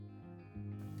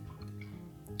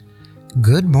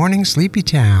Good morning, Sleepy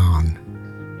Town.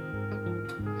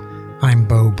 I'm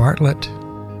Bo Bartlett,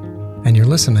 and you're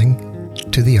listening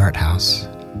to the Arthaus.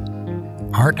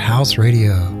 Arthaus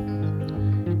Radio,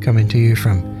 coming to you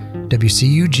from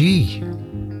WCUG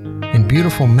in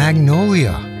beautiful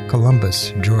Magnolia,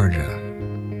 Columbus, Georgia,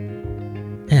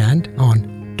 and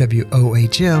on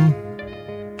WOHM,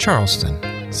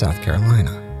 Charleston, South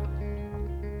Carolina.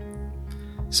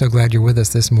 So glad you're with us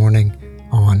this morning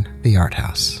on the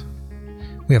Arthaus.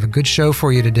 We have a good show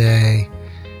for you today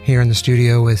here in the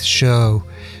studio with Sho.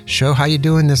 Sho, how you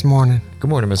doing this morning? Good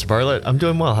morning, Mr. Bartlett. I'm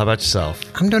doing well. How about yourself?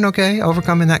 I'm doing okay,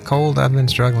 overcoming that cold I've been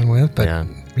struggling with, but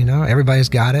you know, everybody's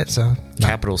got it, so.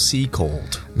 Capital C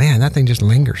cold. Man, that thing just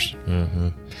lingers. Mm-hmm.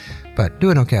 But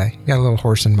doing okay. Got a little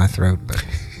hoarse in my throat, but.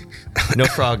 No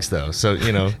frogs, though, so,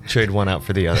 you know, trade one out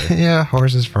for the other. Yeah,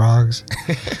 horses, frogs.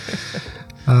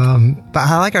 But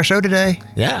I like our show today.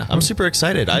 Yeah, I'm super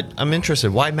excited. I'm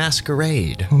interested. Why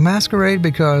Masquerade? Well, Masquerade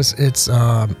because it's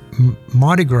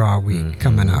Mardi Gras week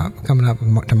coming up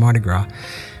to Mardi Gras,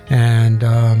 and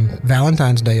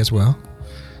Valentine's Day as well.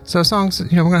 So songs,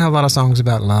 you know, we're going to have a lot of songs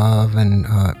about love and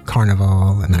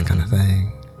carnival and that kind of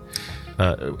thing.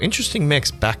 Interesting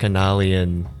mix,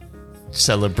 Bacchanalian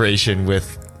celebration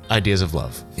with ideas of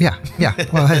love. Yeah.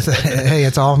 Well, hey,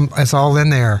 it's all in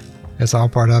there. It's all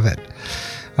part of it.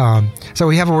 So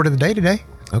we have a word of the day today.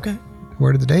 Okay.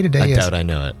 Word of the day today I is... doubt I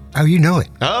know it. Oh, you know it.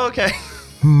 Oh, okay.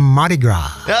 Mardi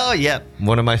Gras. Oh, yeah.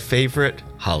 One of my favorite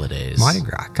holidays. Mardi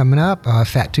Gras coming up.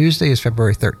 Fat Tuesday is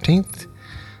February 13th.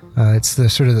 It's the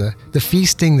sort of the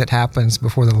feasting that happens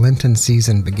before the Lenten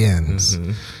season begins,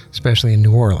 especially in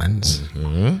New Orleans,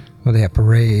 where they have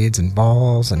parades and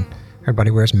balls and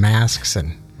everybody wears masks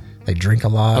and they drink a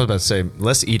lot. I was about to say,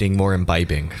 less eating, more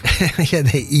imbibing. Yeah,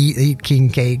 they eat king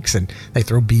cakes and they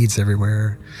throw beads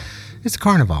everywhere. It's a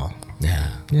carnival.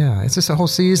 Yeah, it's just a whole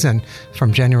season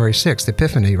from January 6th,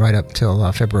 Epiphany, right up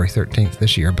till February 13th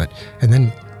this year. And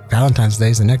then Valentine's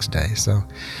Day is the next day. So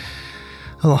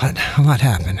a lot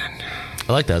happening.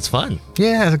 I like that. It's fun.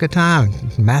 Yeah, it's a good time.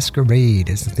 Masquerade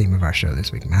is the theme of our show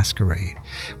this week. Masquerade.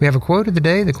 We have a quote of the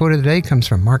day. The quote of the day comes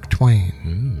from Mark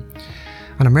Twain.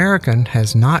 An American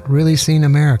has not really seen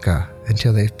America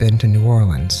until they've been to New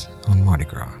Orleans on Mardi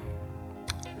Gras.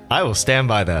 I will stand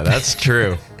by that. That's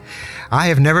true. I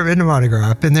have never been to Mardi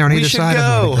Gras. I've been there on either side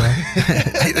of Mardi Gras.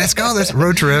 Hey, let's go. Let's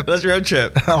road trip. Let's road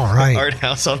trip. All right.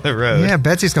 Arthaus on the road. Yeah,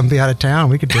 Betsy's going to be out of town.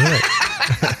 We could do it.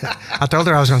 I told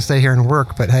her I was going to stay here and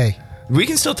work, but hey. We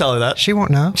can still tell her that. She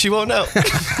won't know. She won't know.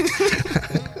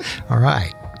 All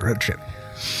right. Road trip.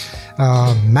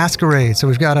 Masquerade. So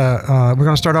we've got we're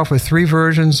going to start off with three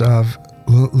versions of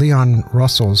Leon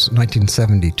Russell's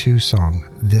 1972 song,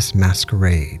 This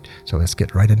Masquerade. So let's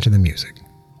get right into the music.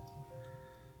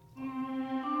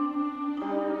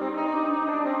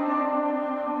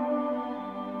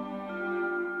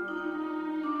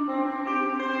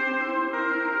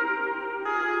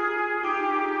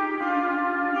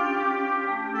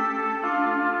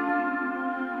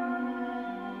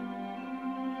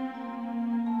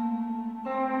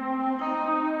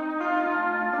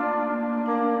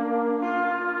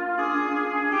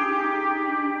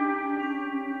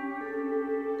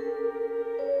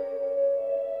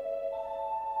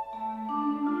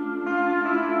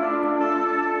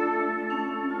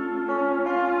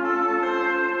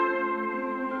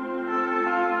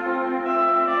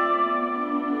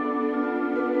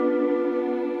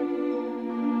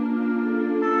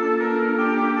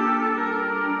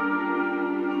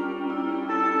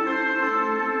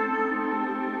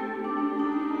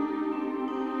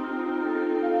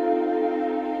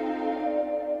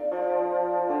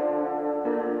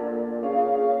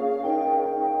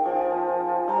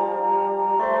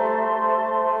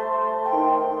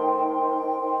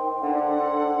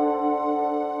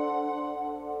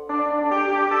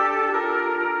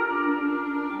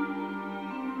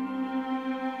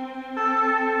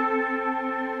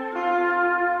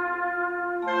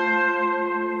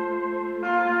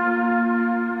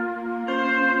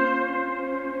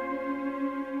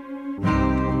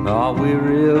 Are we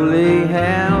really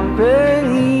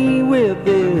happy with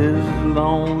this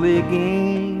lonely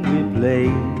game we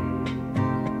play?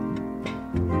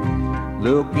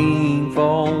 Looking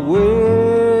for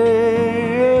words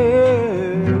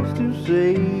to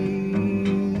say,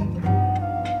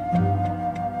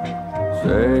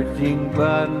 searching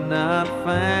but not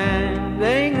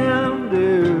finding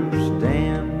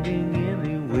understanding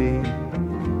anyway.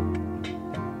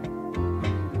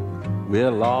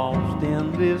 We're lost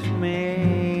in this masquerade.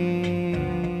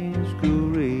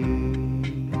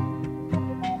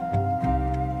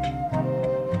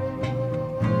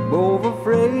 both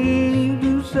afraid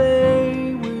to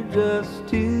say we're just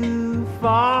too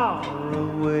far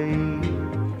away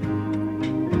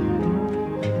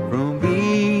from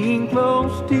being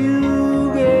close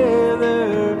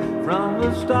together from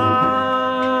the start.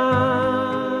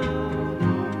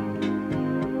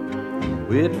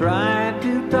 We tried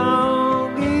to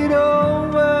talk it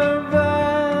over,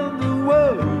 but the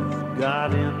words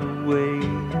got in the way.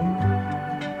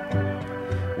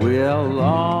 We're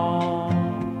lost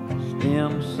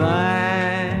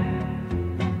inside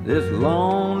this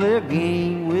lonely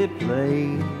game we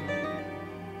play.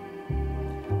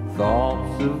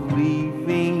 Thoughts of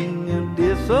leaving and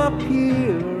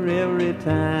disappear every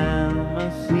time I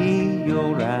see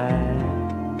your eyes.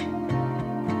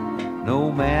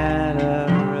 No matter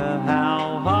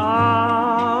how hard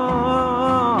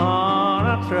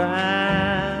I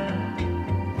try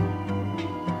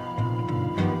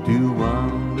to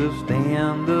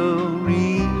understand the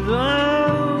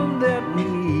reason that we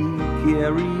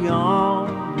carry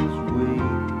on this way.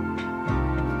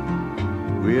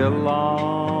 We're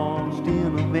lost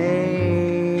in a masquerade.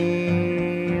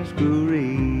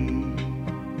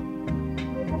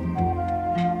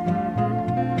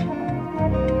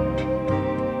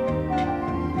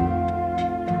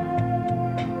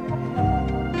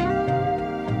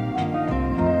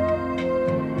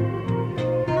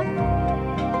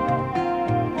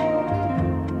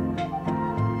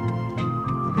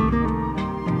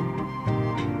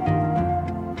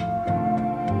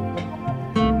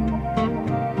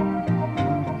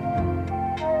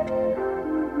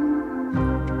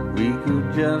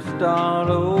 Just start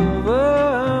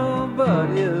over, but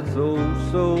it's oh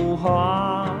so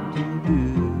hard to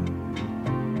do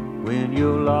when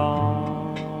you're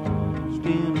lost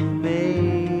in a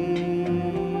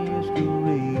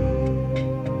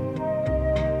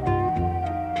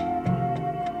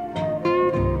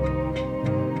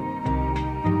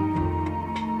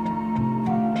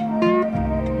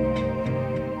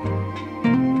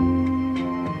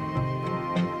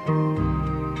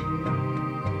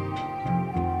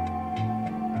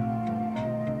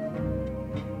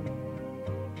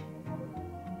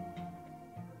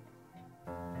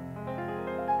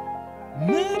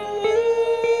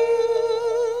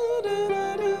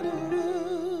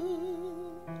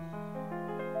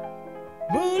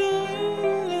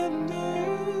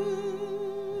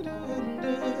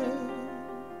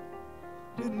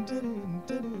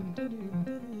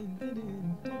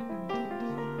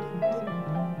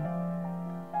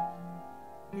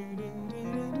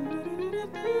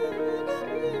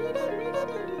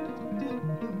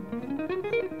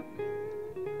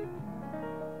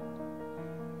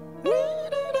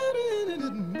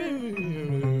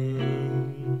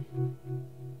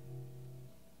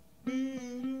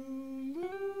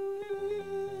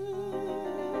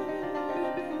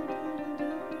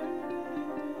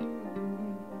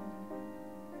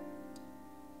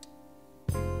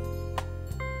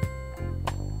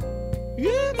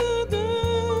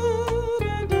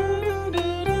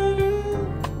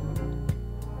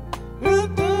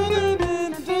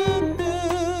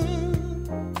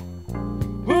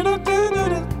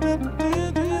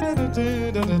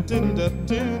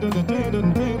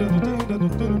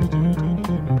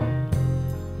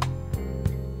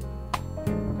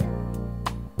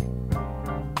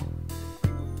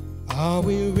Are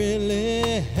we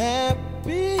really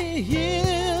happy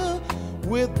here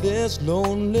with this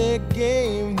lonely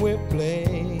game we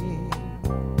play?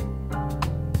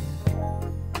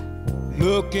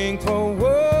 Looking for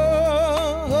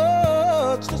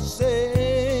words to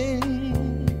say,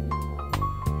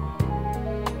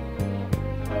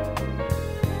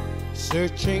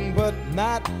 searching but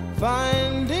not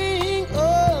finding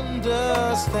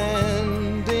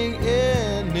understanding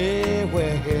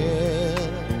anywhere.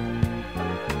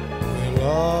 We're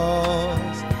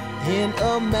lost in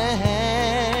a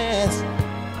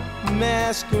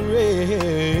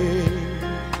masquerade,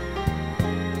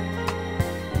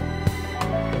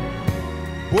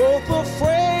 both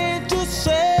afraid to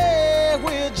say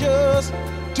we're just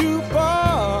too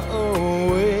far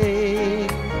away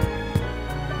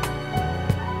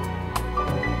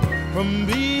from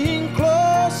being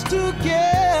close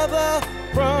together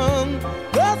from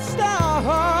the start.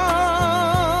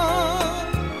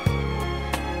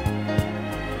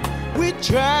 We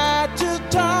tried to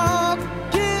talk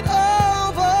it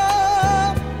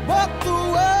over, but the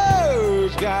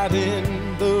words got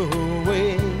in the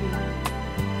way.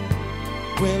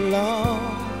 We're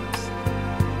lost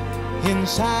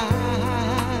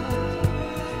inside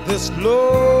this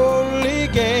lonely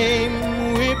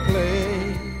game we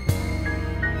play.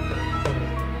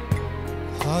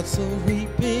 Hearts are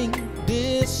weeping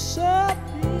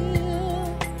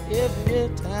every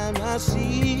time I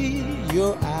see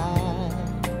your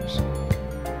eyes.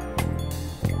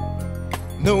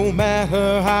 No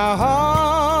matter how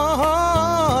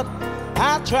hard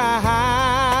I try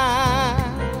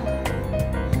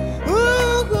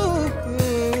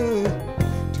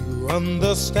to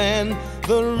understand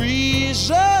the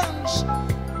reasons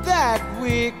that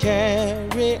we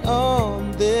carry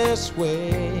on this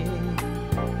way.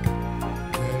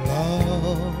 We're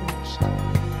lost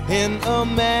in a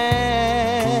masquerade.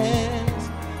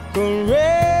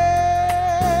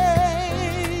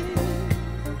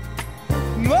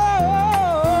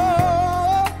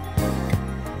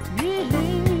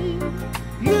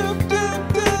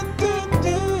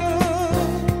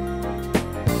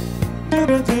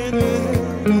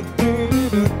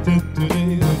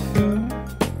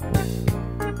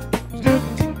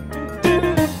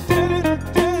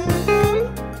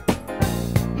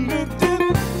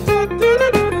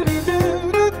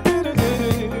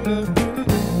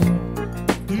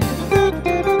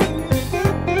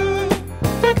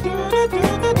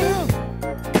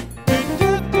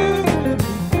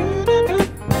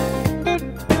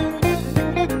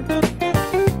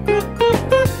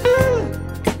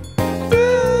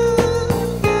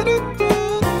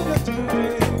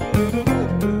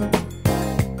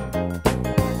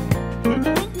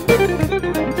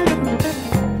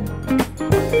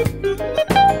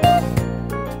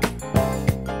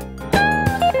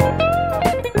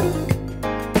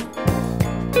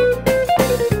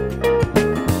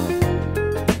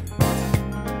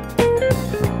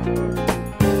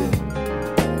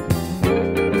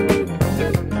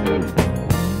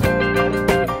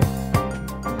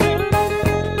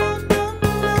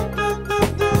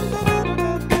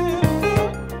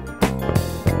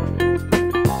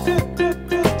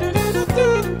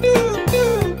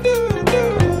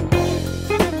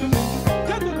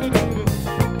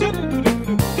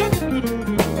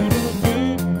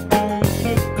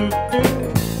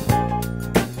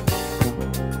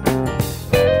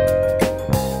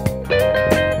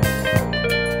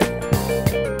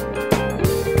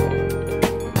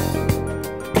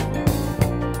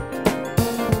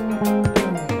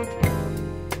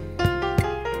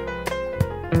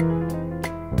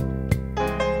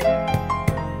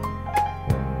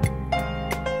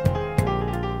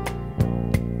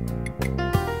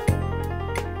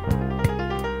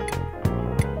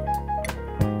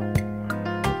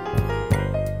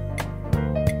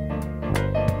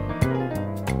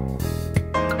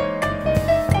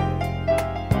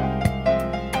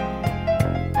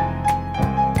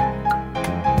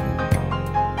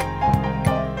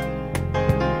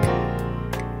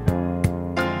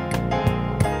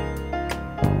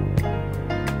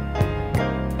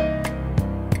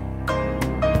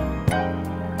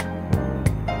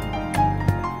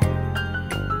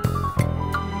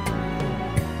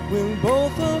 We're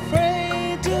both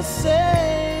afraid to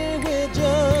say we're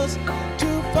just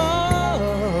too far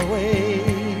away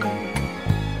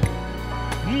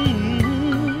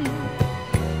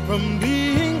from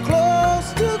being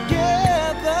close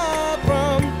together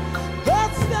from the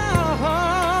start.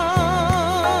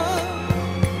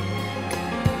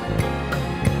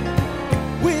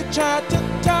 We tried to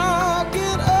talk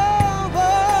it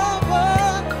over,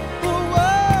 but the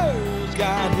words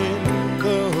got in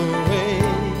the way.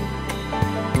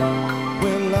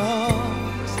 We're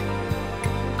lost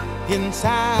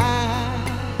inside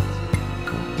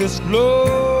this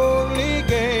lonely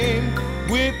game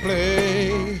we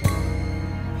play.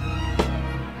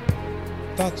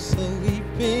 Thoughts so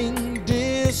weeping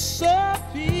disappear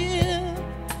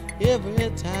every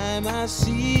time I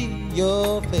see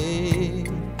your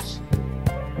face.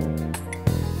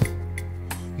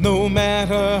 No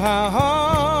matter how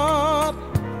hard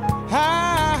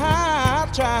I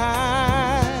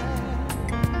try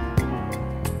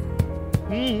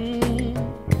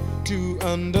to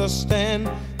understand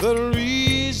the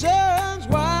reasons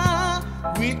why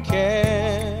we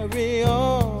carry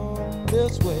on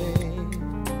this way.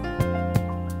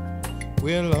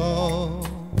 We're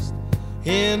lost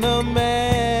in a masquerade.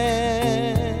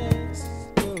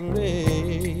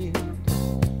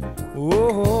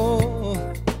 Oh,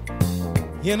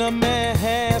 in a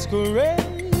masquerade.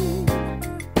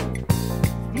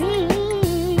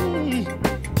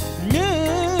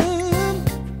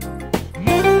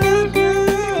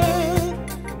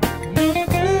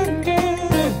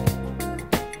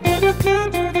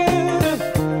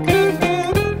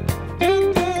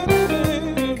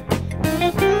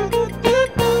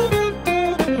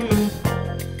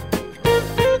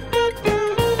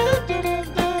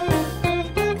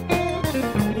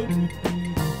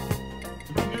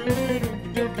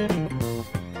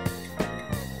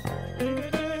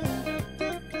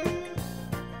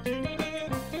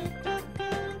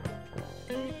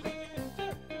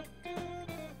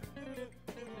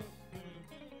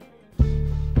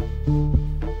 Are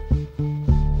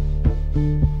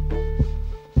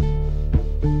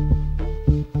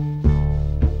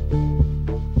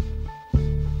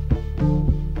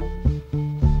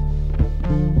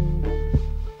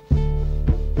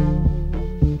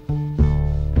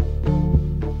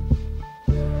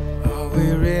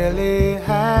we really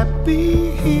happy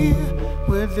here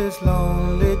with this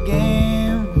lonely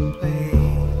game we play?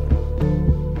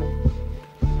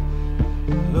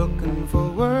 Looking for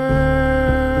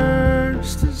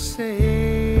words to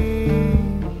say,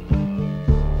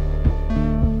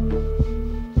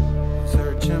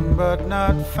 searching but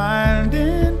not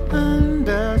finding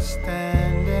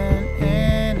understanding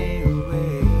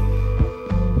anyway.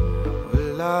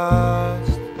 We're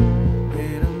lost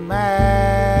in a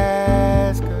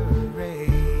masquerade,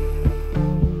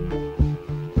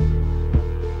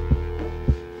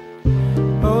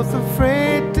 both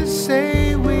afraid to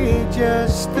say we're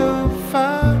just too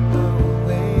far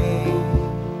away,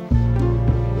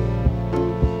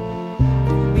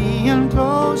 being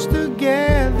close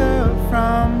together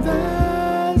from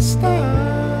the start.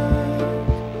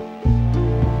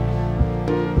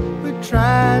 We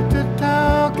tried to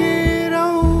talk it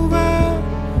over,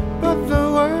 but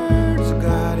the words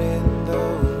got in the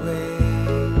way.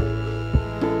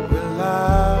 We're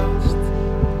lost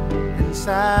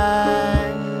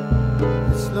inside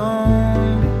this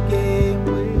lonely game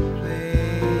we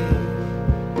play.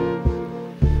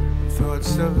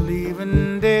 Thoughts of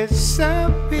leaving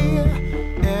disappear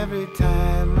every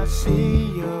time I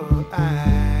see your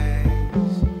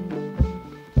eyes.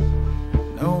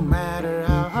 No matter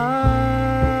how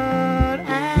hard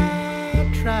I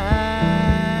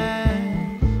try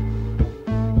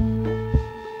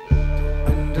to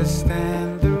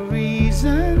understand the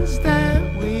reasons that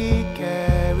we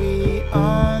carry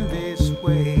on this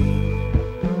way.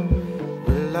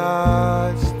 We're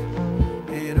lost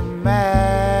in a masquerade.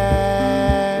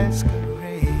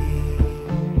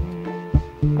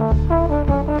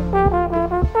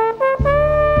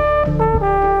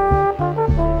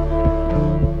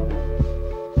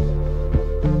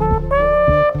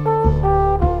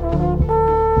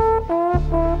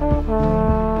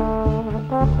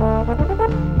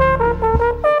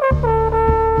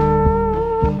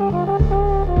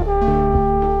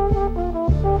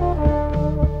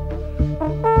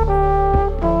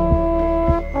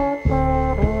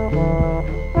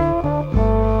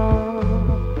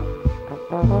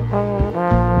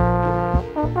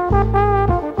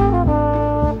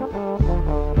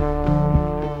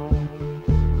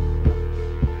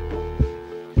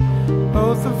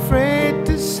 Both afraid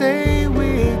to say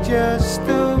we're just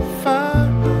too far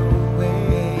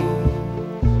away,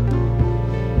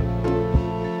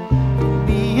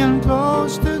 being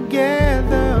close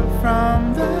together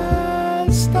from the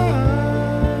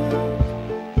start.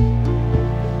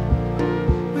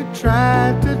 We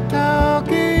tried to talk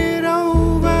it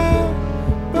over,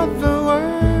 but the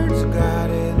words got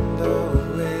in the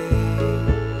way.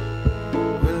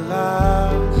 We're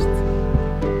lost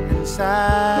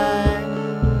inside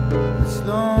this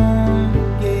lonely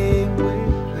game we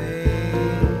play.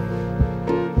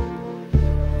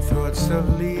 Thoughts of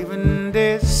leaving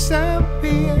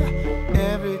disappear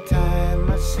every time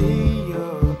I see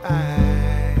your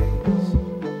eyes.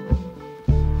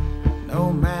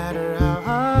 No matter how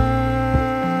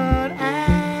hard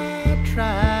I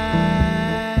try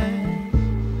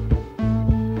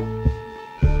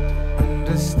to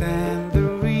understand the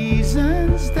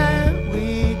reasons that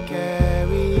we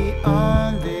carry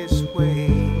on this way.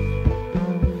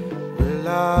 We're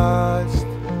lost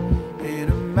in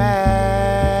a masquerade.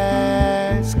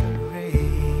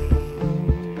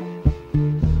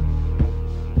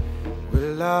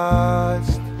 We're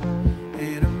lost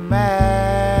in a masquerade.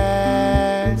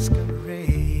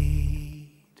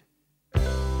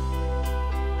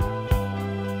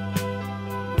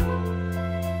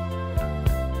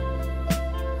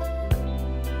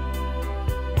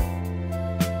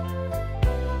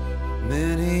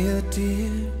 Many a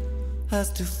tear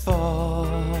has to fall,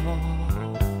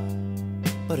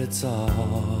 but it's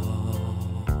all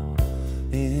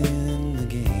in the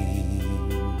game,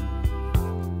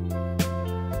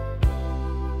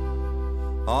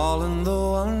 all in the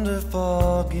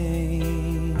wonderful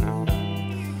game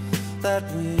that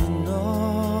we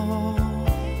know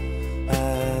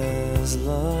as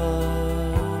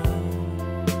love.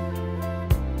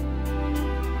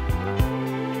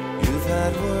 You've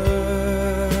had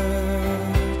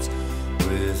words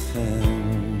with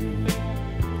him,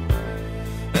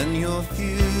 and your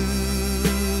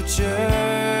future's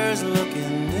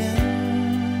looking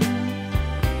in,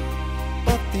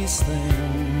 but these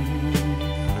things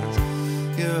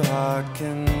your heart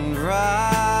can rise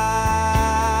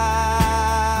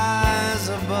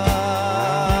above.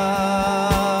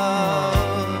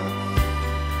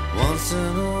 Once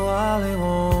in a while he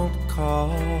won't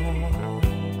call,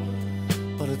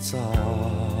 but it's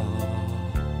all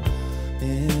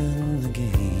in the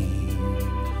game.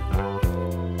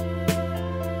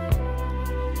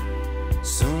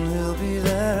 Soon he'll be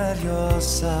there at your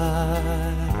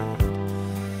side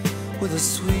with a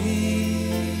sweet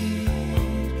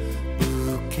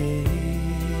bouquet.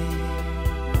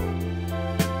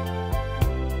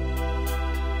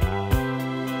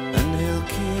 And he'll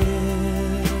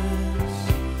kiss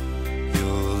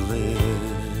your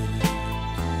lips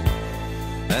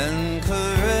and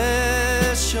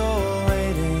caress your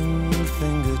waiting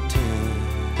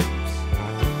fingertips,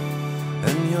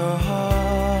 and your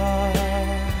heart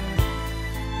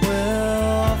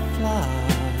will fly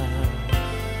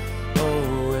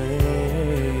away.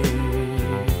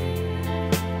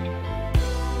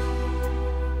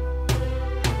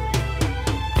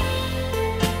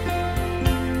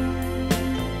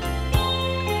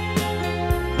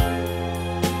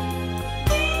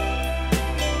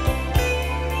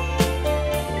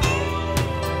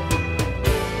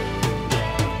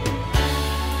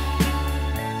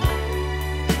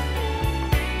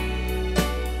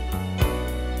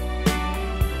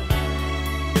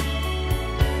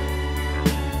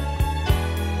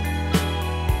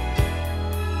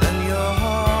 And your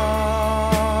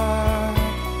heart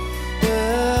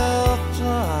will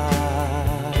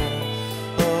fly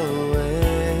away.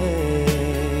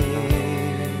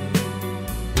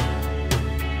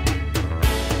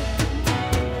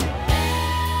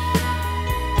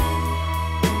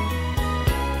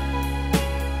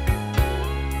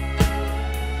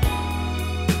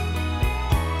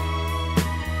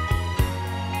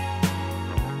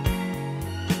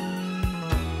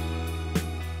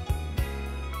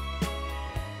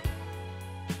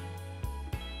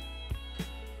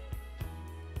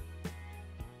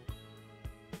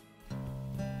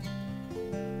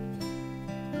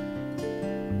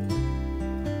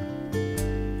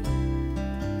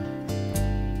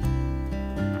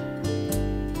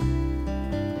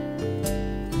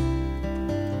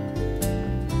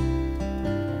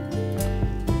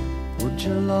 Would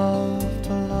you love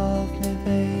to love me,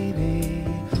 baby,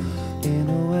 in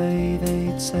a way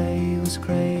they'd say was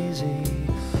crazy?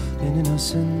 In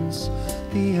innocence,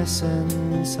 the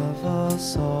essence of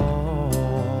us all.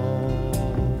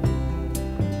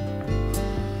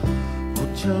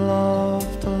 Would you love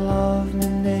to love me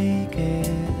naked?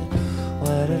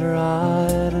 Let it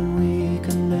ride and we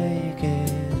can make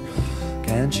it.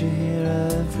 Can't you hear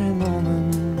every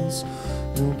moment's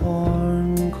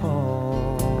newborn call?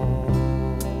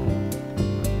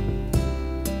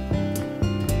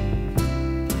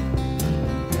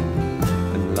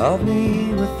 Love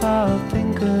me without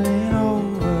thinking it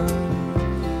over.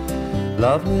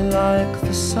 Love me like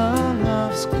the sun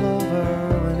loves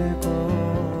clover when it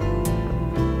grows.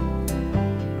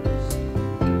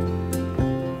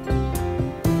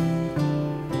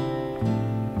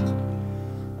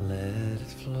 Let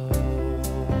it flow.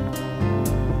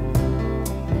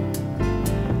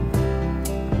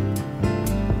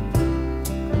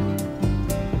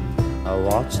 I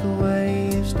watch the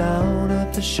waves down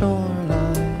at the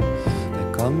shoreline.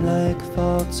 Come like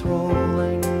thoughts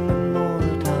rolling in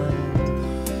more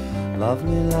time. Love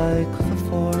me like the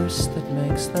force that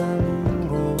makes them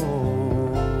grow.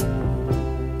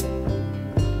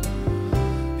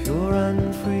 Pure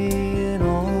and free in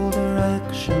all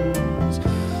directions.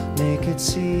 Make it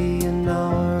see in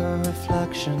our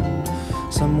reflection.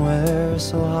 Somewhere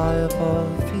so high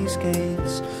above these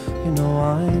gates, you know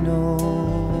I know.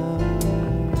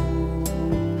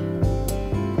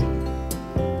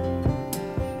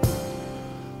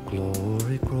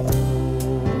 Glory grows.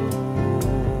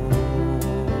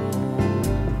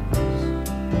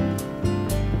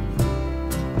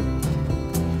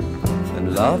 And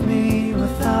love me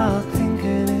without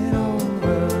thinking it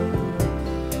over.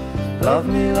 Love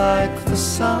me like the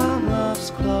sun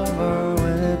loves clover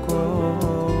when it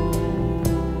grows.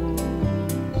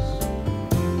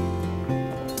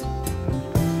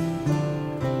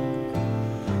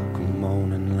 Come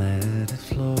on and let it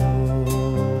flow.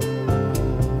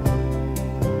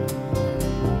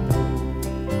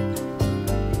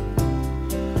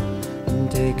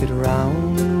 Take it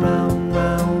round and round,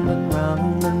 round and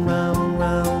round and round,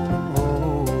 round and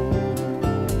roll.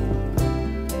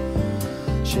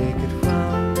 Shake it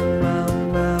round and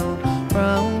round, round,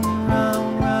 round,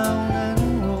 round, round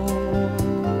and roll.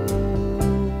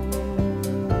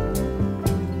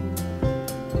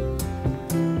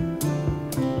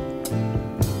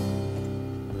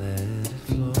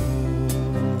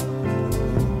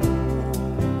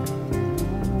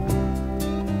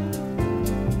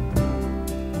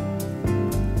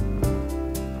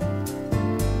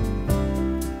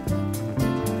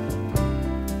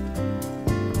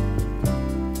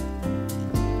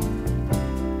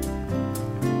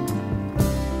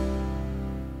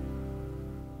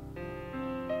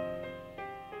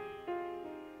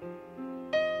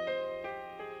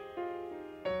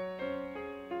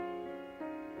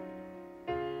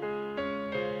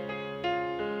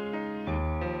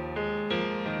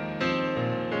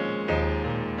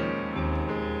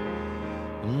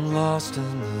 lost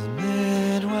in the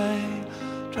midway,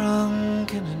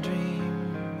 drunk in a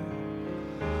dream,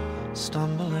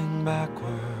 stumbling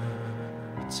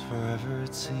backwards forever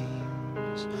it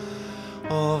seems.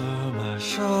 Over my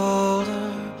shoulder,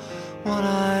 one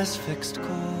eye's fixed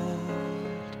cold,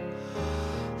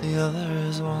 the other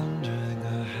is wandering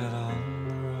ahead on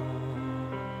the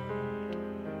road.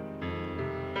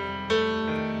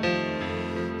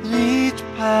 And each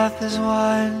path is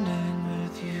winding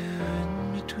with you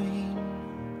in between.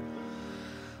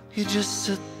 You just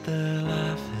sit there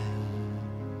laughing.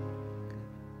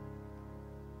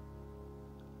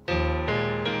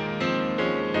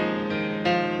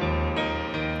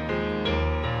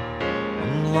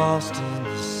 I'm lost in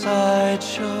the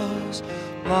sideshows,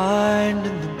 blind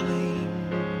in the gleam.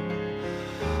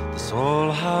 This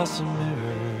old house of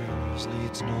mirrors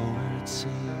leads nowhere it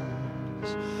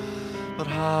seems. But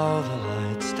how the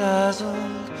lights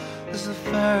dazzled as the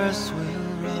Ferris wheel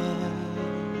rolled.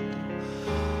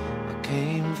 I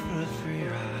came for a free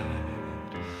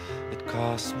ride, it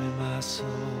cost me my soul.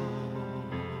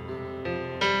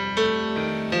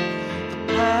 The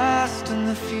past and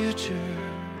the future,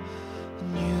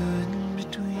 and you in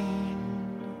between.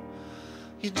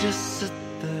 You just sit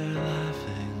there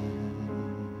laughing.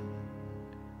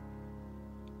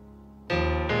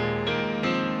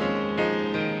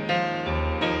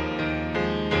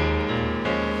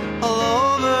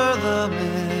 All over the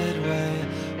midway,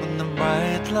 when the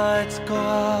bright lights go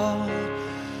out,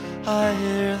 I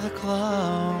hear the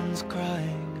clowns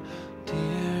crying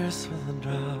tears for the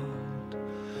drought.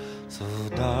 So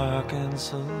dark and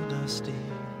so dusty,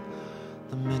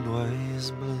 the midway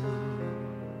is blue,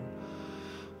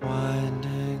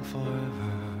 winding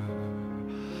forever.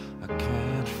 I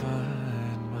can't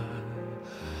find my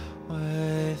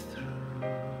way through.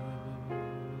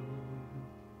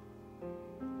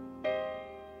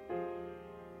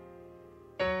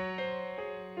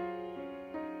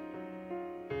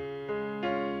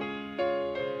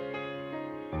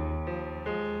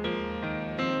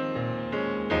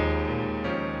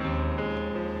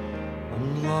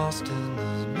 I'm lost in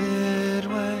the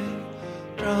midway,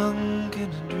 drunk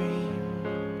in a dream,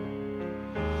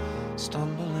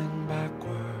 stumbling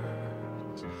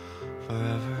backwards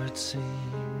forever it seems.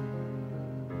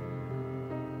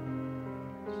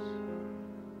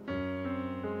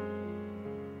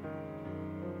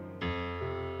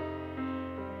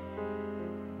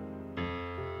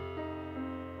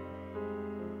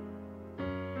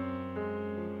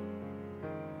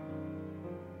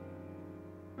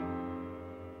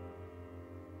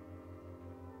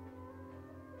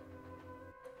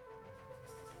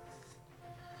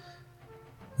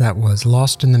 That was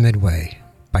Lost in the Midway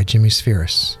by Jimmy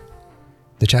Spheris,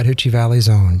 the Chattahoochee Valley's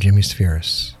own Jimmy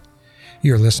Spheris.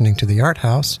 You're listening to the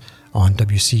Arthaus on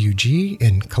WCUG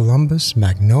in Columbus,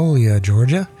 Magnolia,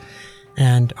 Georgia,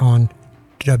 and on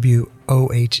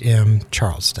WOHM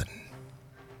Charleston.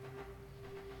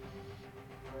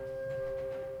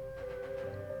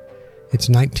 It's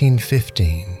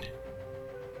 1915,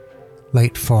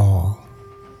 late fall,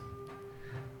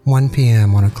 1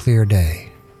 p.m. on a clear day.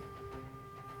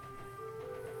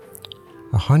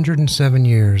 107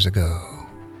 years ago,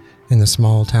 in the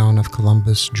small town of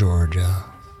Columbus, Georgia,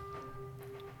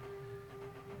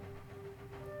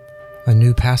 a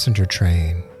new passenger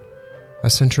train, a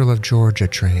Central of Georgia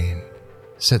train,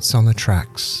 sits on the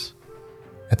tracks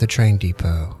at the train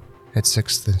depot at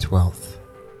 6th and 12th.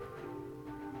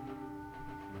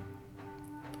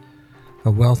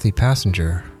 A wealthy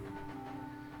passenger,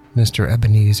 Mr.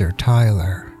 Ebenezer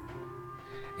Tyler,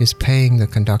 is paying the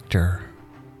conductor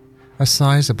a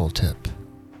sizable tip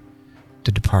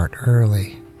to depart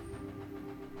early.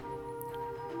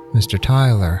 Mr.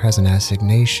 Tyler has an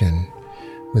assignation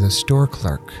with a store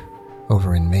clerk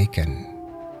over in Macon.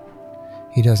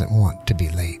 He doesn't want to be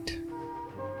late.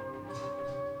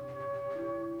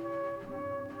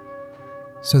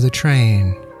 So the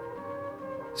train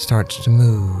starts to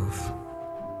move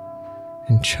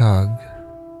and chug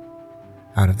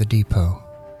out of the depot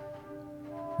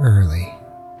early.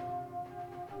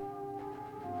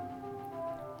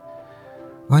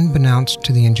 Unbeknownst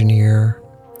to the engineer,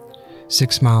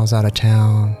 6 miles out of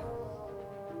town,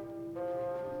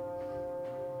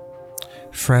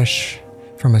 fresh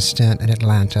from a stint in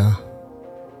Atlanta,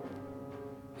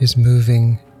 is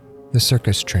moving the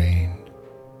circus train.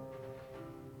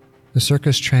 The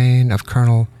circus train of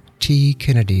Colonel T.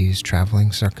 Kennedy's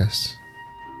traveling circus.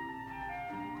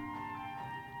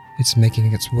 It's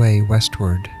making its way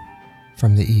westward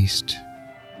from the east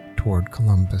toward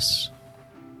Columbus.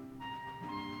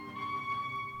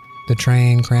 The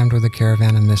train crammed with a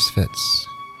caravan of misfits.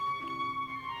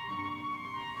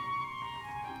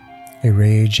 a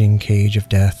raging cage of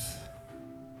death,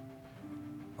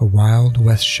 a Wild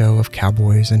West show of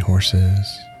cowboys and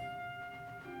horses,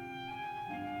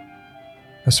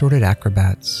 assorted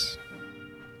acrobats,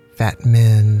 fat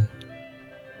men,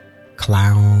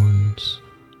 clowns,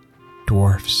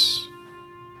 dwarfs,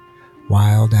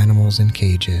 wild animals in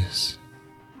cages,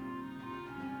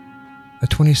 a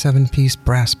 27-piece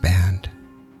brass band,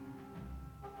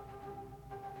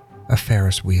 a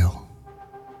Ferris wheel,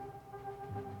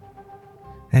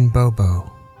 and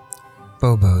Bobo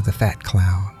the fat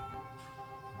clown,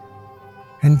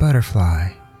 and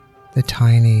Butterfly, the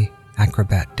tiny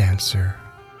acrobat dancer.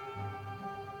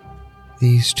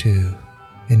 These two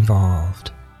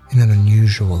involved in an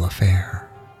unusual affair.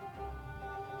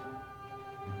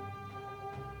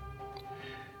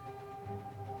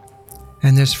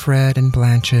 And there's Fred and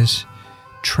Blanche's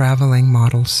traveling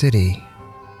model city.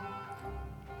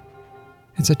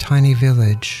 It's a tiny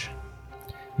village,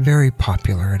 very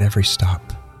popular at every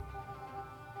stop.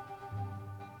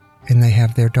 And they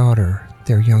have their daughter,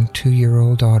 their young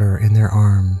 2-year-old daughter, in their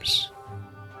arms,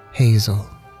 Hazel.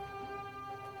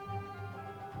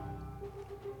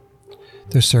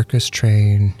 The circus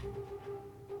train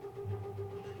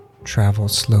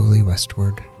travels slowly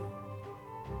westward.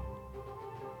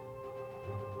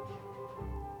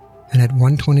 And at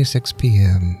 1:26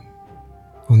 p.m.,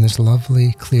 on this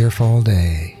lovely, clear fall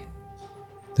day,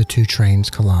 the two trains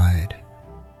collide.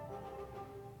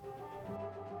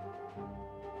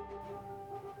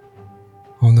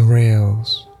 On the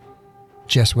rails,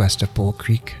 just west of Bull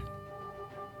Creek.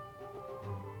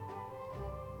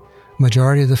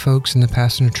 Majority of the folks in the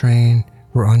passenger train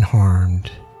were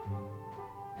unharmed,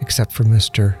 except for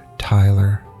Mr.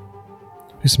 Tyler,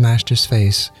 who smashed his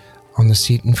face on the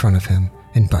seat in front of him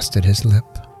and busted his lip.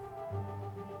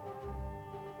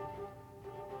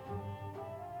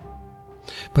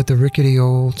 But the rickety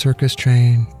old circus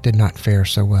train did not fare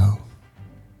so well,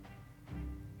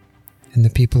 and the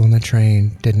people on the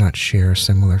train did not share a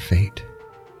similar fate.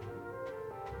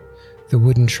 The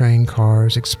wooden train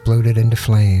cars exploded into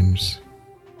flames,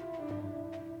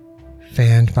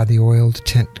 fanned by the oiled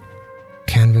tent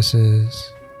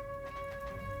canvases.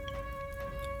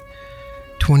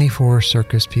 24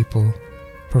 circus people,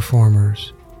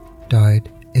 performers, died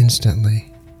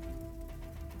instantly,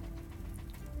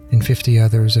 and 50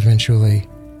 others eventually,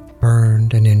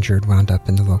 burned and injured, wound up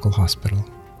in the local hospital.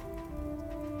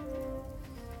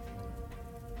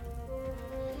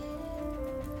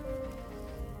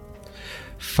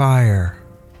 Fire,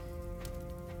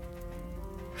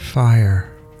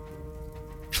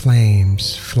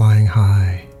 flames flying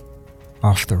high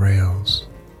off the rails.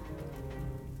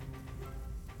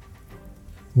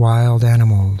 Wild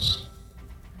animals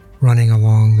running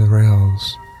along the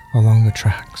rails, along the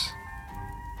tracks.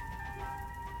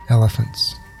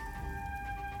 Elephants,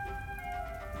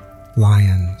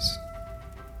 lions.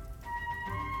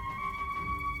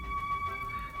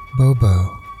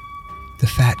 Bobo, the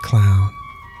fat clown,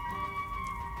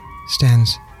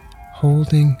 stands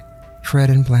holding Fred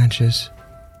and Blanche's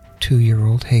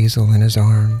 2-year-old Hazel in his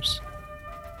arms.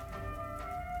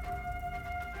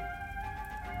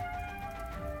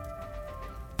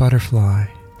 Butterfly,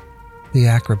 the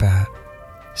acrobat,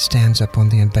 stands up on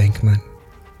the embankment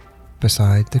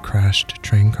beside the crashed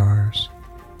train cars.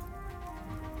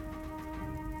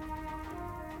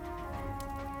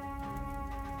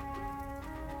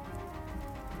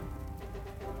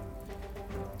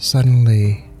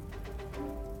 Suddenly,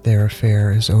 their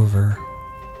affair is over.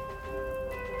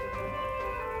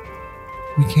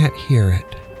 We can't hear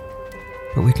it,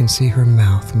 but we can see her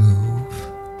mouth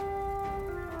move,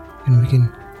 and we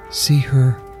can see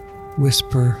her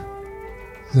whisper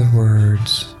the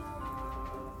words,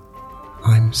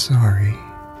 "I'm sorry."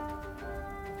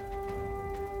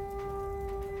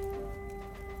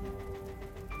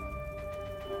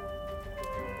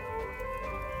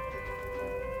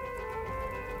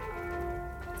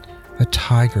 A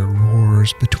tiger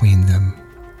roars between them.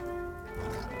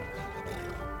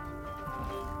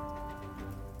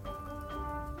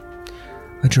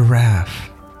 A giraffe,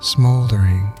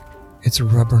 smoldering, its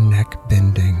rubber neck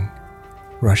bending,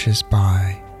 rushes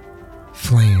by,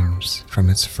 flames from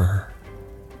its fur.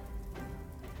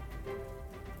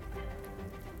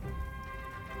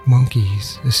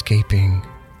 Monkeys escaping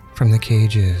from the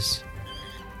cages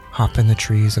hop in the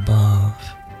trees above,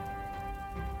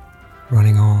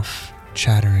 running off,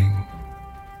 chattering.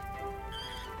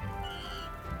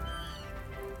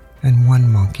 And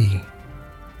one monkey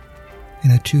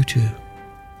in a tutu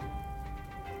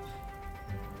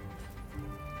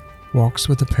walks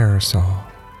with a parasol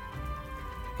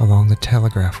along the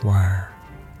telegraph wire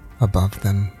above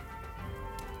them.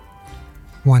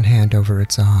 one hand over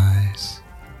its eyes,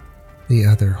 the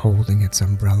other holding its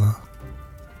umbrella,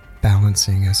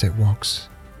 balancing as it walks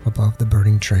above the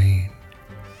burning train.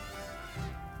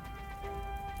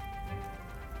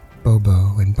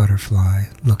 Bobo and Butterfly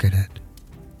look at it.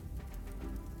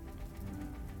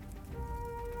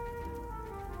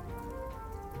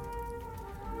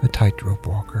 A tightrope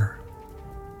walker.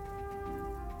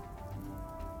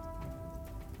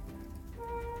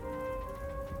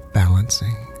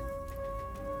 Balancing.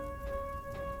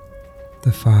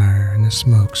 The fire and the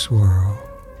smoke swirl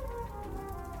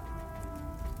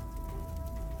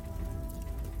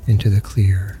into the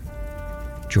clear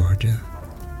Georgia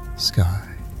sky.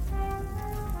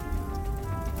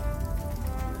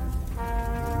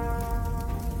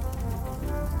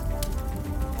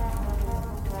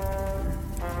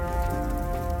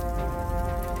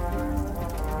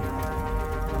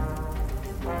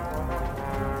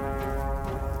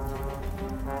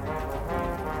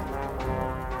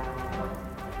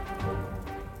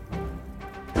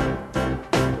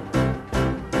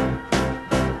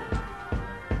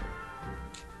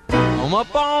 I'm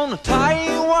up on a tight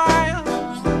wire.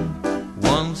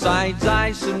 One side's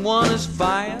ice and one is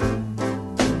fire.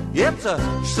 It's a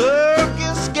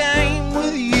circus game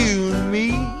with you and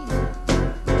me.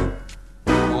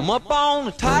 I'm up on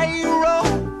a tight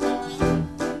rope.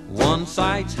 One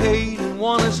side's hate and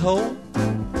one is hope.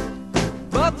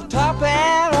 But the top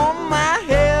hat on my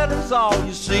head is all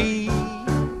you see.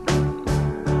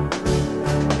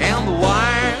 And the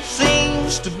wire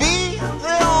seems to be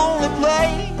the only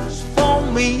place for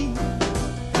me.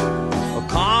 A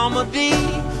comedy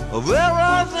of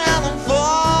errors and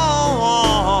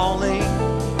falling.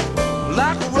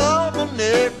 Like a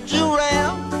rubber-necked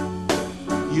giraffe,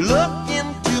 you look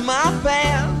into my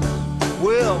past.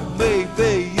 Well,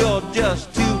 maybe you're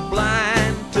just too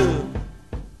blind to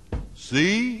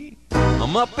see.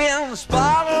 I'm up in the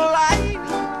spotlight.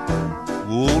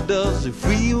 Oh, does it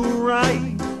feel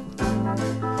right?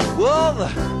 Well, the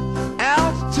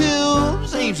altitude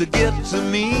seems to get to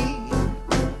me.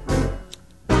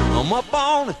 I'm up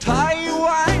on a tight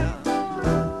wire,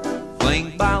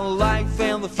 flanked by life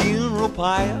and the funeral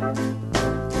pyre,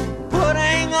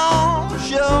 putting on a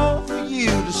show for you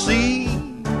to see.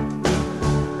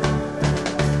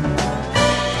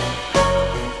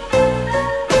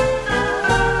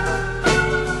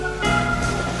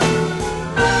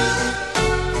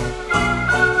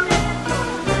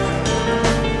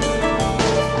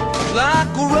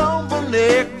 Like a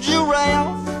rubber-necked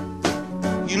giraffe,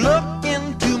 you look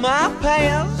into my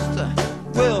past.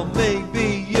 Well,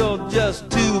 maybe you're just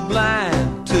too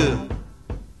blind to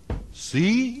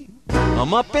see.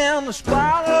 I'm up in the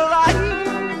spotlight.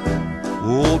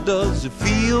 Oh, does it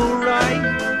feel right?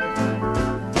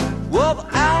 Well, the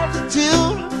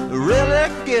altitude really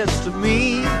gets to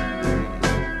me.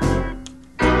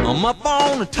 I'm up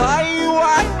on a tight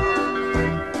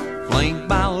wire, flanked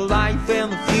by life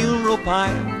and the funeral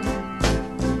pyre,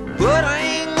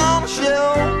 putting on a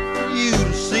show for you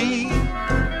to see.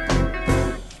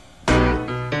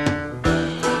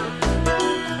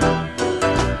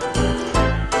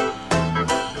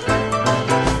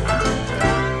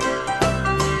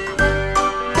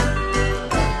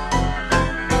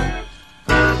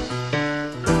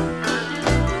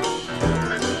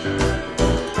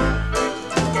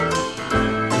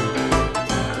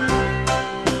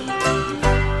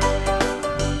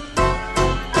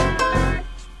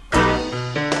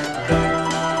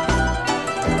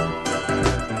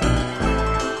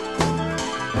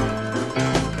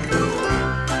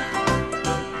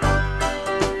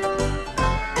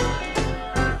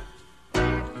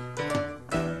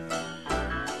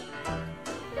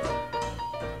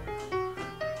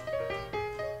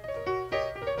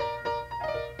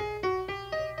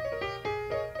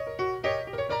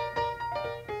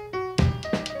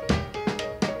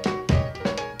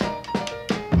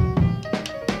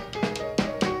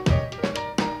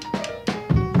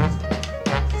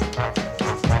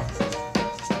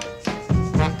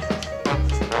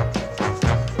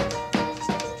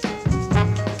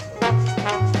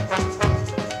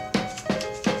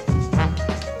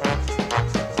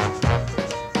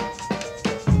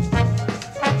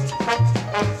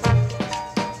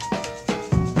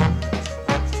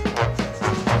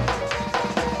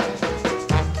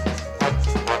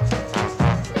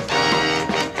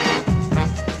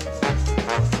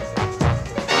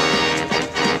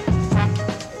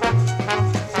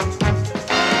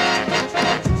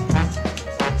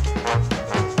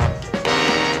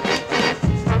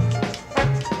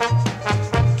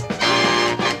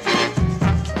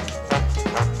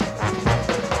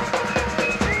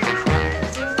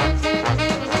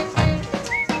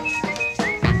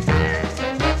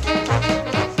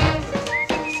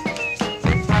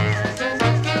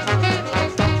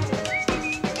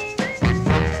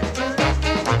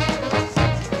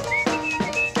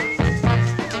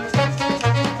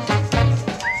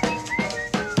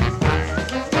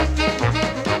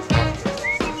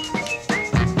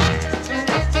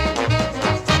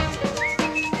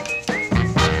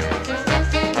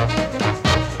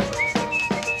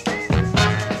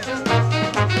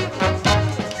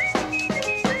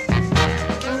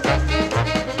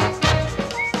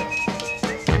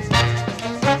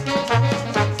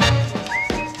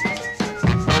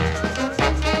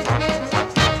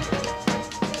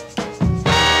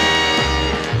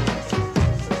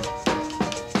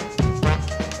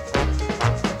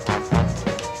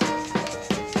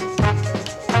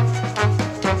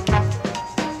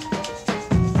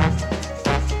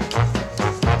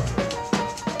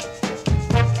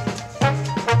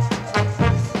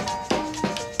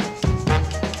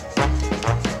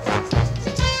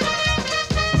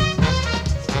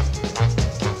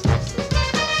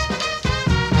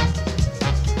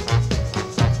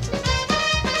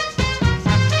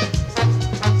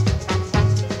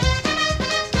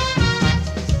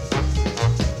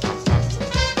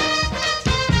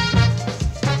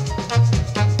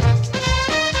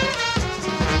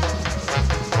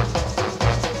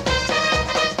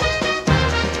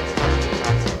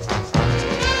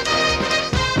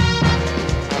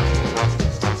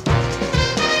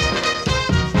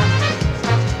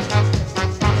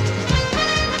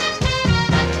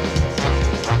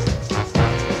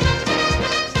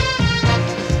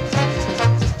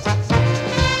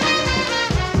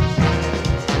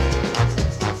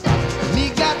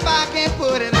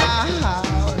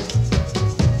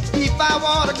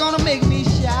 gonna make me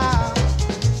shout.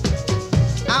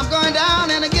 I'm going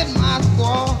down and I get my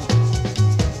squaw.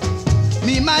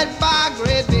 Me might buy a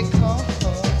great big car.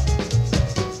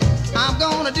 I'm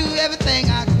gonna do everything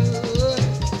I could.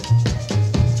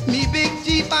 Me big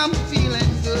Chief, I'm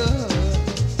feeling good.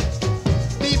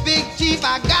 Me big Chief,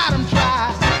 I got him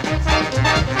tried.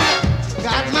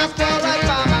 Got my squaw right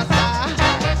by my side.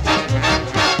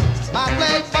 My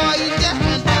playboy, he's just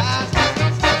in time.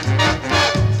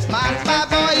 My spy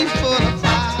boy, he's full of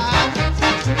fire.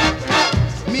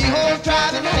 Me whole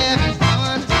tribe is having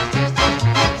fun.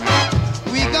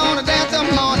 We gonna dance the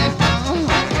morning fun.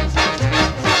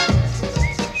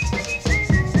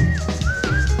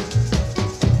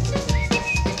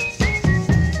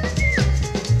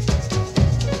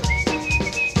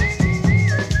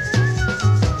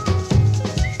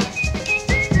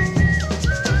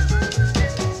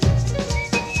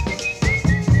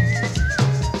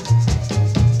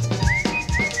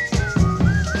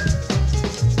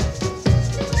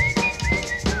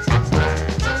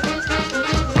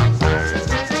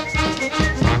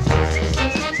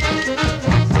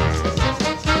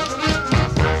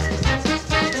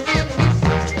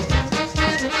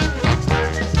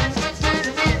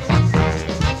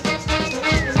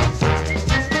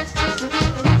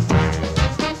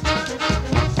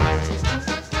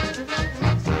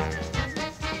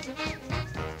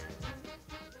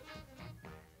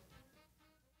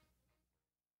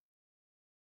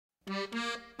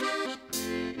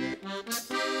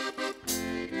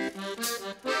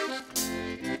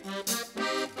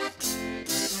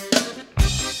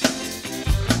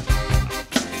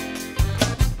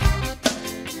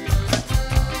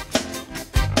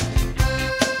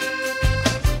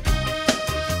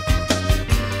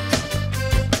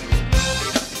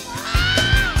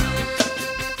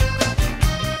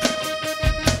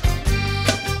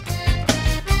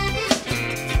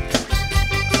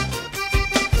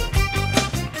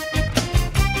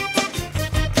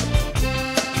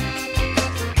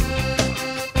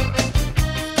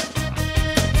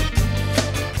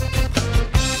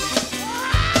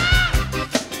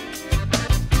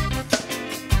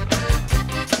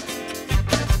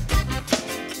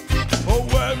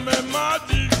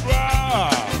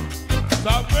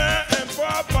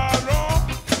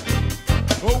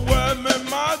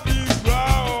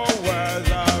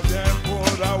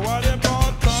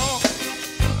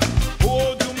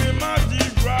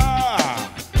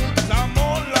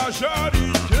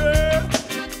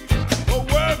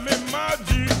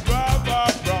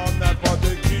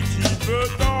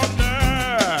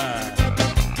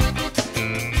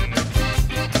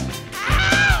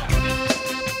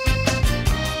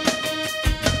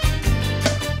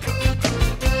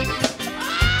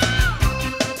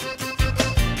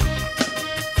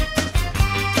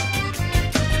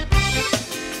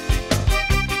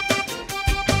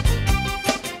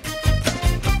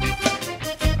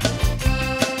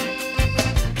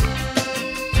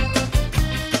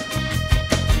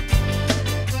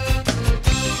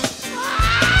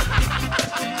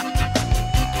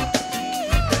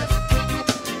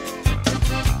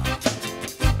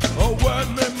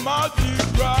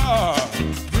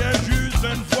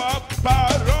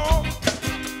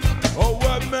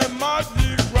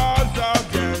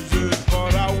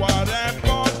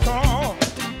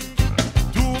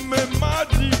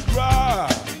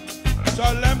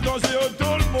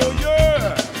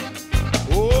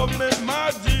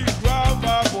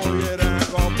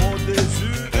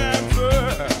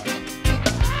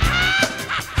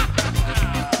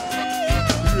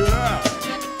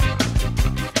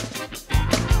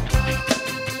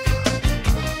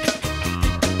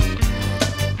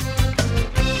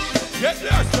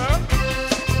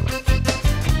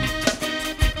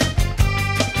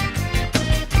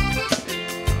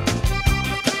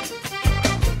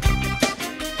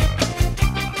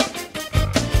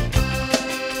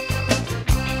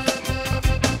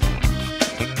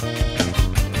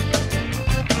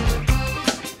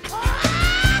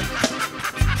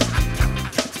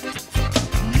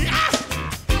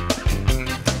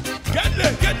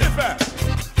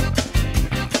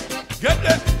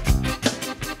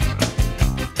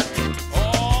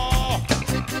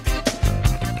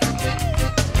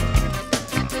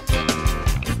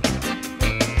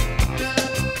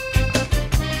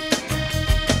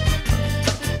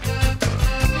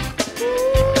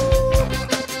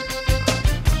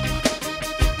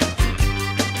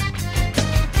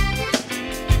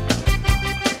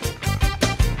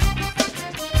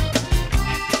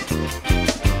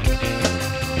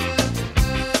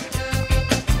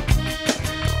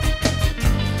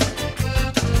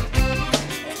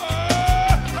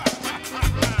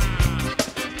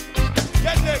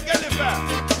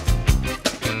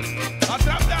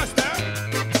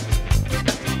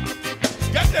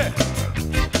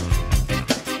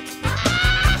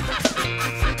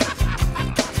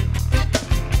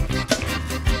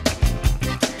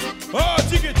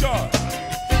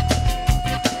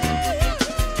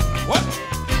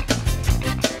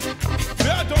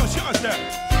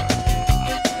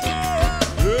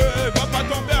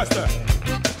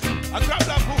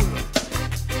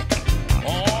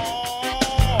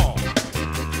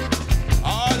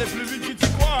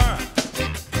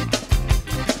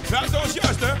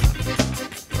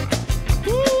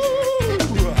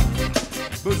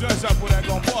 ça pour un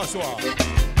bon bonsoir.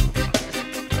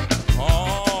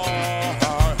 Oh,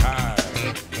 hi.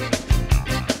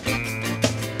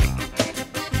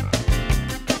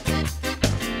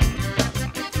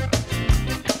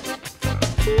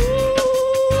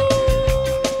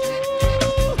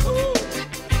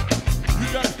 You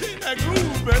got to feel that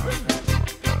groove, baby.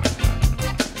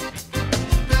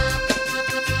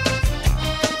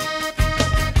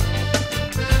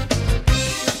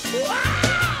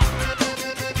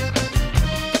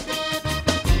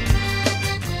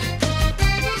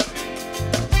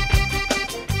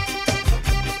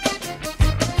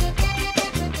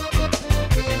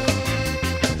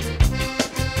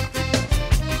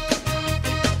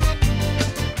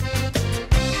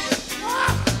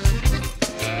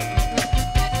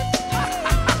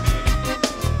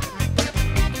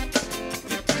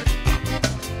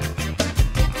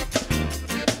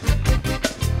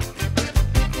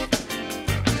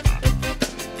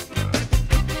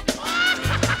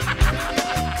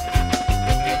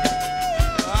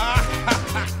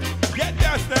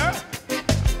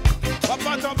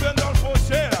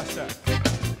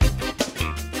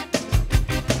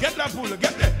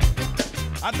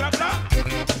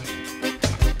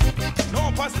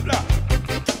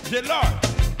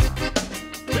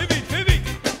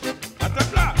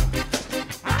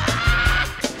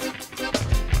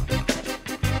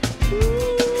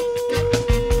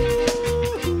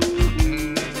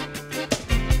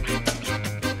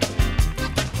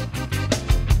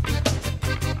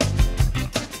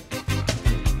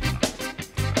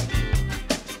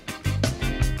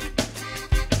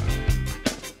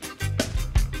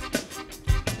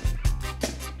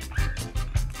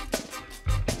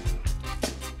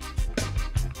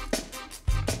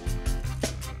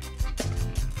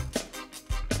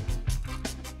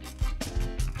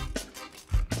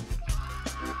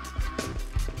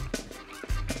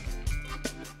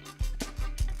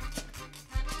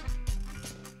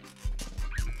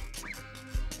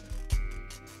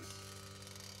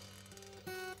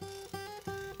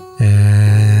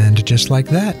 And just like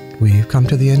that, we've come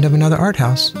to the end of another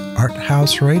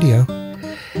Arthaus Radio.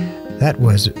 That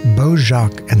was Beau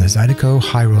Jacques and the Zydeco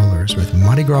High Rollers with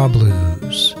Mardi Gras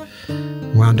Blues.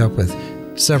 Wound up with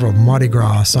several Mardi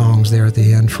Gras songs there at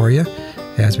the end for you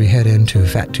as we head into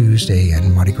Fat Tuesday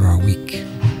and Mardi Gras week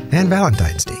and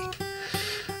Valentine's Day.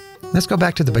 Let's go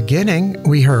back to the beginning.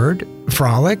 We heard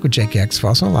Frolic with Jake X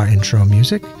Fossil, our intro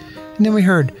music. And then we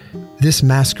heard This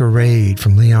Masquerade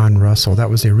from Leon Russell. That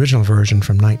was the original version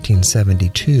from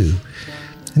 1972.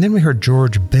 And then we heard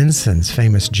George Benson's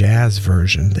famous jazz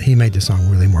version. He made the song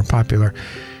really more popular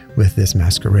with This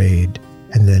Masquerade.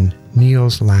 And then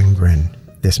Niels Landgren,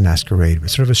 This Masquerade,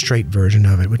 was sort of a straight version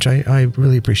of it, which I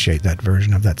really appreciate that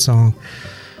version of that song.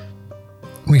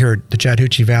 We heard the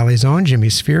Chattahoochee Valley's own Jimmy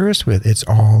Spheris with It's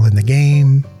All in the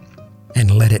Game,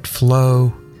 and Let It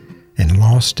Flow, and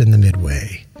Lost in the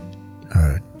Midway.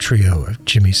 A trio of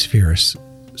Jimmy Spheris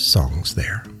songs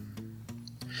there.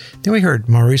 Then we heard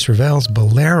Maurice Ravel's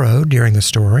Bolero during the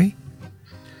story,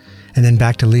 and then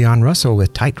back to Leon Russell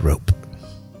with Tightrope.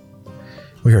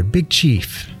 We heard Big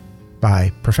Chief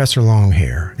by Professor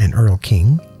Longhair and Earl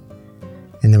King,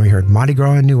 and then we heard Mardi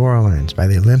Gras in New Orleans by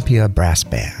the Olympia Brass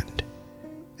Band,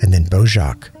 and then Beau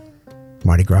Jacques,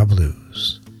 Mardi Gras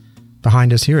Blues.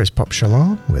 Behind us here is Pop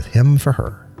Shalom with Hymn for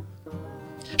Her.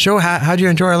 So how'd you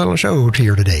enjoy our little show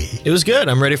here today? It was good.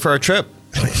 I'm ready for our trip.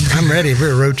 I'm ready.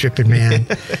 We're road tripping, man.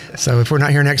 So if we're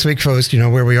not here next week, folks, you know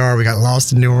where we are. We got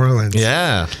lost in New Orleans.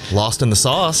 Yeah. Lost in the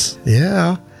sauce.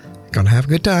 Yeah. Gonna have a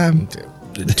good time.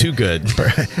 Too good.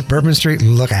 Bourbon Street,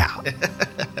 look out.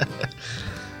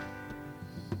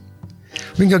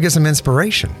 We can go get some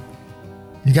inspiration.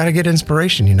 You got to get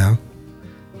inspiration, you know.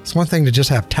 It's one thing to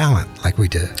just have talent like we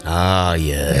do. Ah,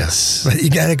 yes. Yeah. But you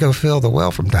got to go fill the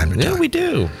well from time to time. Yeah, we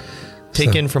do.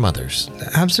 Take in from others.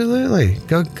 Absolutely.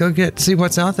 Go see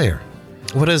what's out there.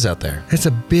 What is out there? It's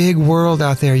a big world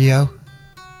out there, yo.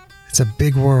 It's a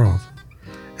big world.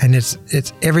 And it's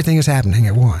everything is happening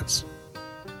at once.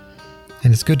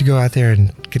 And it's good to go out there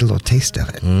and get a little taste of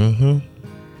it.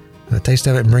 Mm-hmm. A taste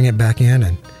of it and bring it back in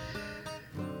and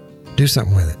do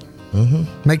something with it.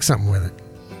 Mm-hmm. Make something with it.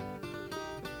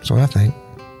 That's what I think.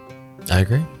 I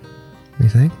agree. You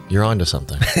think? You're onto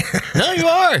something. No, you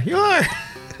are. You are.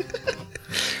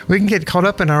 We can get caught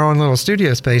up in our own little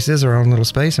studio spaces, our own little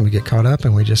space, and we get caught up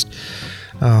and we just,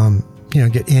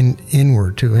 get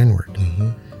inward.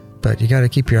 Mm-hmm. But you got to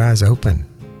keep your eyes open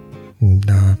and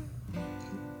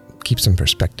keep some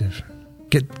perspective.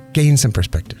 Gain some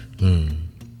perspective. Mm.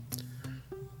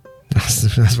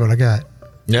 That's what I got.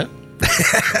 Yeah.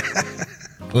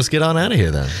 Let's get on out of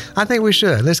here then. I think we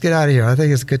should. Let's get out of here. I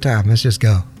think it's a good time. Let's just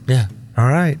go. Yeah. All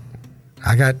right.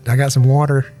 I got some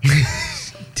water.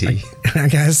 Tea. I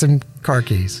got some car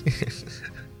keys.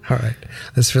 All right.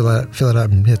 Let's fill it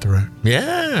up and hit the road.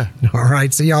 Yeah. All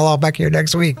right. See y'all all back here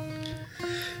next week.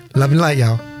 Love and light,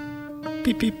 y'all.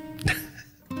 Beep, beep.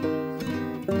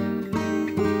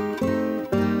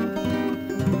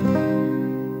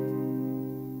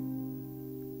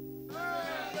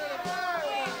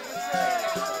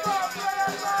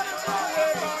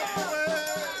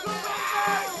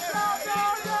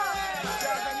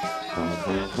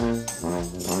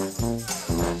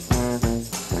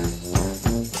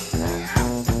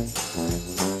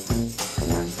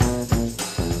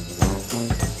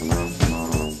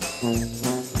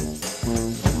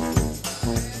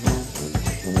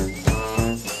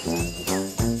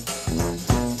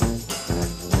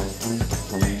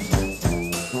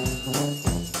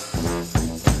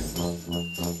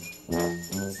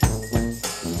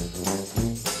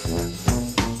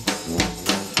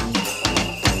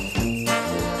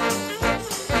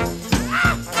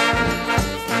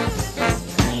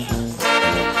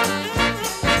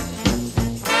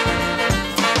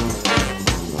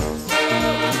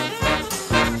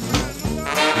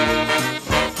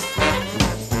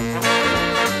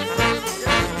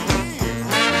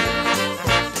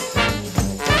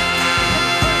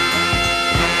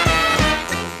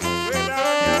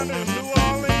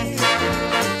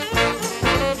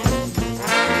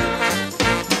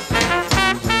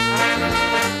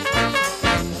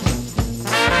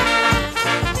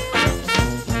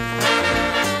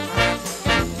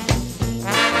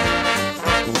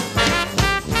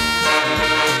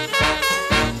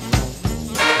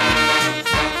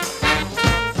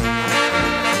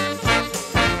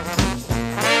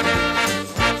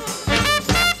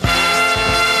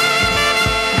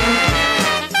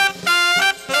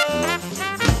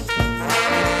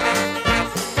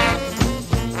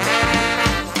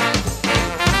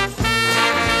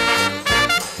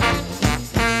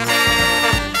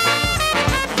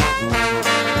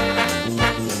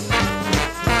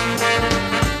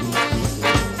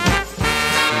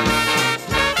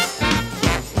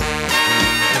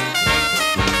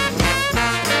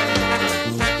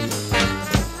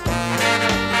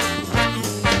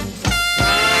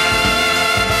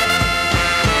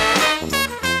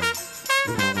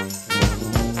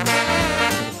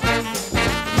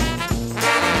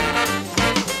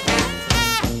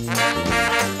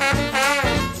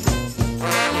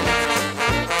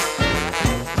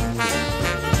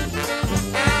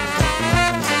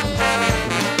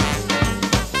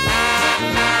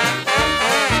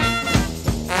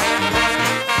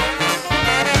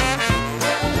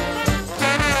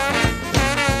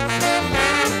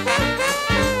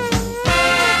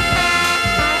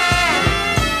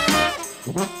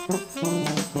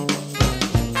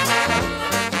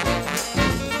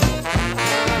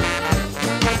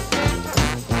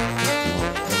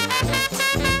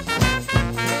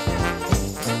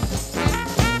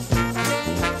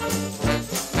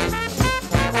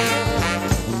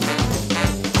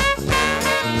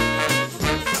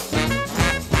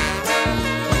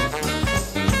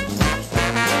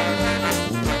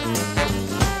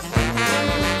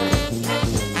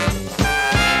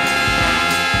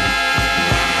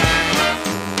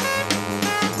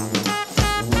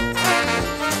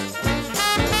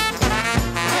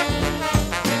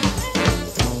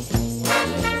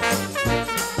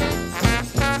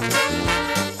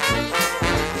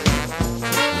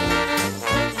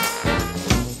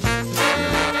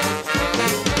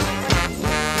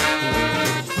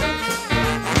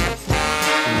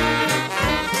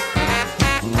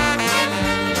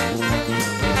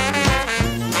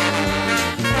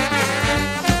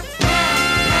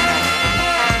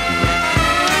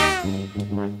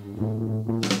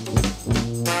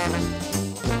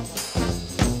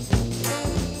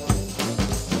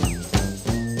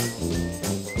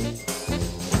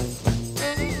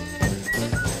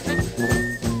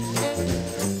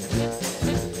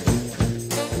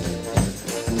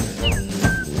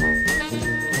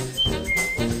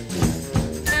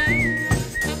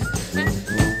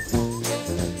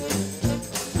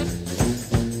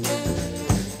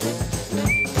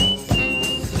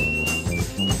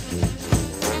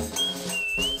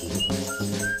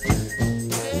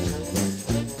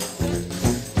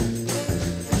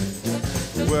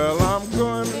 Well, I'm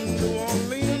going to New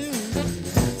Orleans.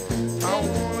 I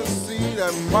want to see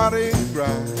that Mardi Gras.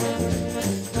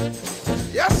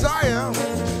 Yes, I am.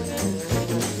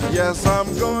 Yes,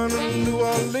 I'm going to New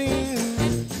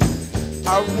Orleans.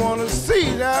 I want to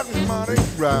see that Mardi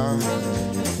Gras.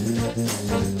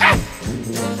 Ah!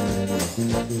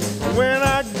 When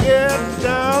I get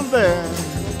down there,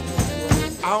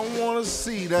 I wanna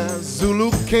see that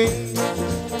Zulu King.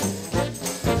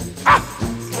 Ah!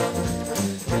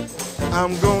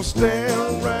 I'm gonna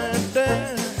stand right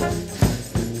there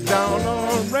down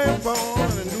on Rampart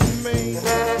and New Main.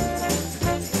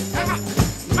 Ah!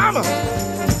 Mama!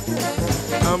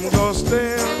 I'm gonna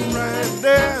stand right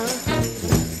there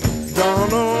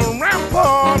down on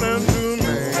Rampart and New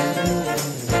Main.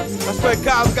 That's where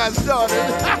cows got started.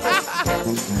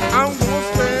 I'm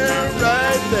gonna stand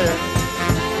right there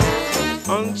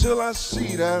until I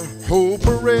see that whole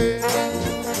parade.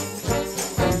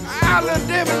 Ah, little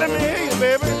David, let me hear you,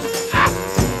 baby.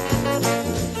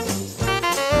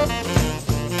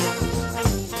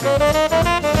 Ah.